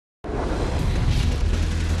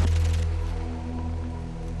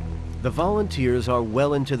The volunteers are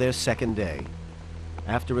well into their second day.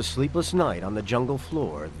 After a sleepless night on the jungle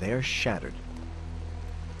floor, they're shattered.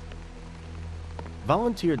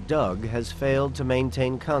 Volunteer Doug has failed to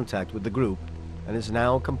maintain contact with the group and is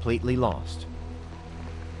now completely lost.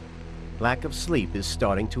 Lack of sleep is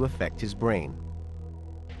starting to affect his brain.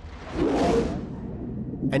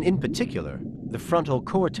 And in particular, the frontal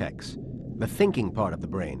cortex, the thinking part of the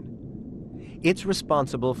brain. It's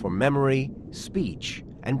responsible for memory, speech,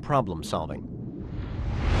 and problem solving.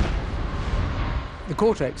 The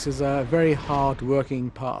cortex is a very hard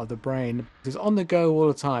working part of the brain. It's on the go all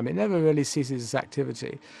the time. It never really ceases its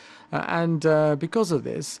activity. Because of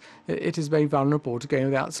this, it is very vulnerable to going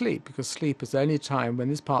without sleep, because sleep is the only time when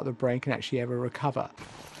this part of the brain can actually ever recover.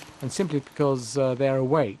 And simply because they're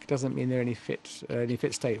awake doesn't mean they're in any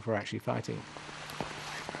fit state for actually fighting.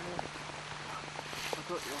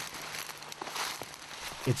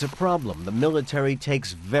 It's a problem the military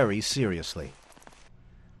takes very seriously.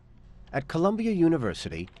 At Columbia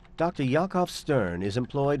University, Dr. Yakov Stern is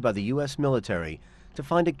employed by the U.S. military to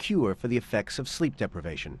find a cure for the effects of sleep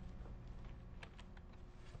deprivation.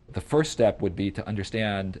 The first step would be to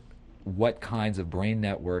understand what kinds of brain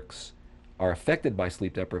networks are affected by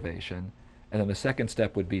sleep deprivation, and then the second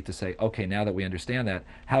step would be to say, okay, now that we understand that,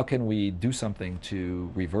 how can we do something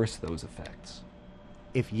to reverse those effects?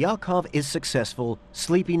 If Yakov is successful,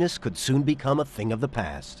 sleepiness could soon become a thing of the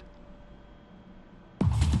past.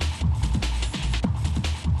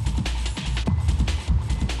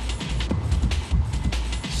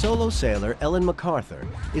 Solo sailor Ellen MacArthur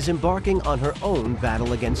is embarking on her own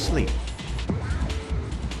battle against sleep.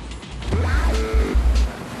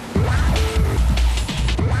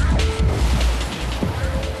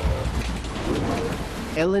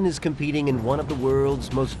 Ellen is competing in one of the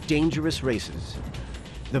world's most dangerous races.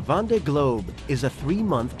 The Vendée Globe is a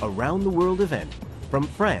 3-month around-the-world event from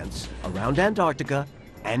France, around Antarctica,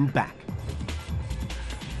 and back.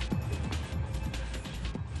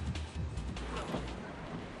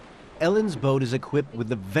 Ellen's boat is equipped with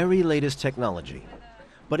the very latest technology,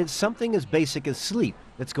 but it's something as basic as sleep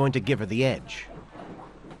that's going to give her the edge.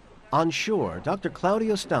 On shore, Dr.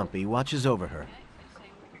 Claudio Stampi watches over her.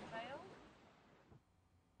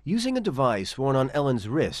 Using a device worn on Ellen's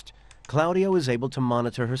wrist, Claudio is able to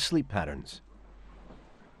monitor her sleep patterns.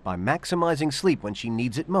 By maximizing sleep when she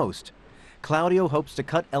needs it most, Claudio hopes to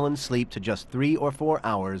cut Ellen's sleep to just 3 or 4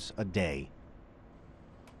 hours a day.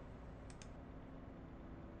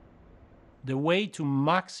 The way to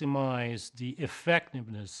maximize the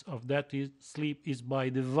effectiveness of that sleep is by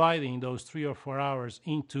dividing those 3 or 4 hours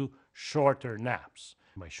into shorter naps.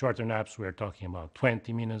 By shorter naps, we're talking about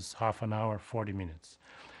 20 minutes, half an hour, 40 minutes.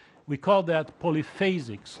 We call that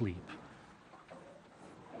polyphasic sleep.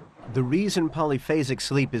 The reason polyphasic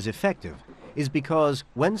sleep is effective is because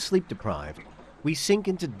when sleep deprived, we sink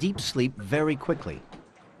into deep sleep very quickly.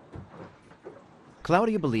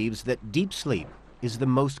 Claudia believes that deep sleep is the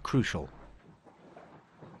most crucial.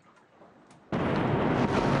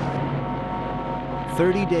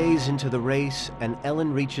 30 days into the race, and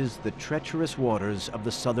Ellen reaches the treacherous waters of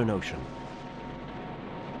the Southern Ocean.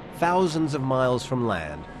 Thousands of miles from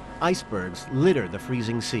land, icebergs litter the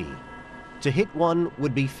freezing sea. To hit one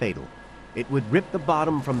would be fatal. It would rip the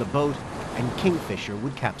bottom from the boat, and Kingfisher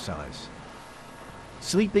would capsize.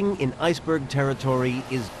 Sleeping in iceberg territory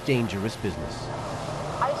is dangerous business.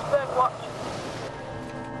 Iceberg watch.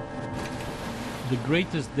 The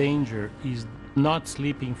greatest danger is not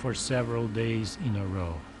sleeping for several days in a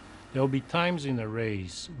row. There will be times in a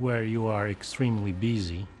race where you are extremely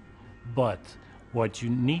busy, but what you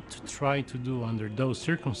need to try to do under those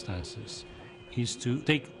circumstances is to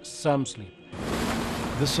take some sleep.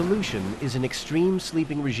 The solution is an extreme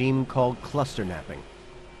sleeping regime called cluster napping.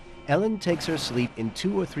 Ellen takes her sleep in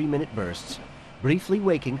 2 or 3 minute bursts, briefly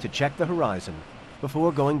waking to check the horizon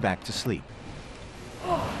before going back to sleep.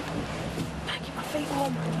 Oh, keep my feet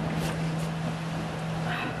warm.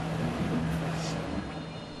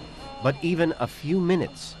 But even a few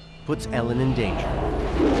minutes puts Ellen in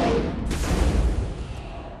danger.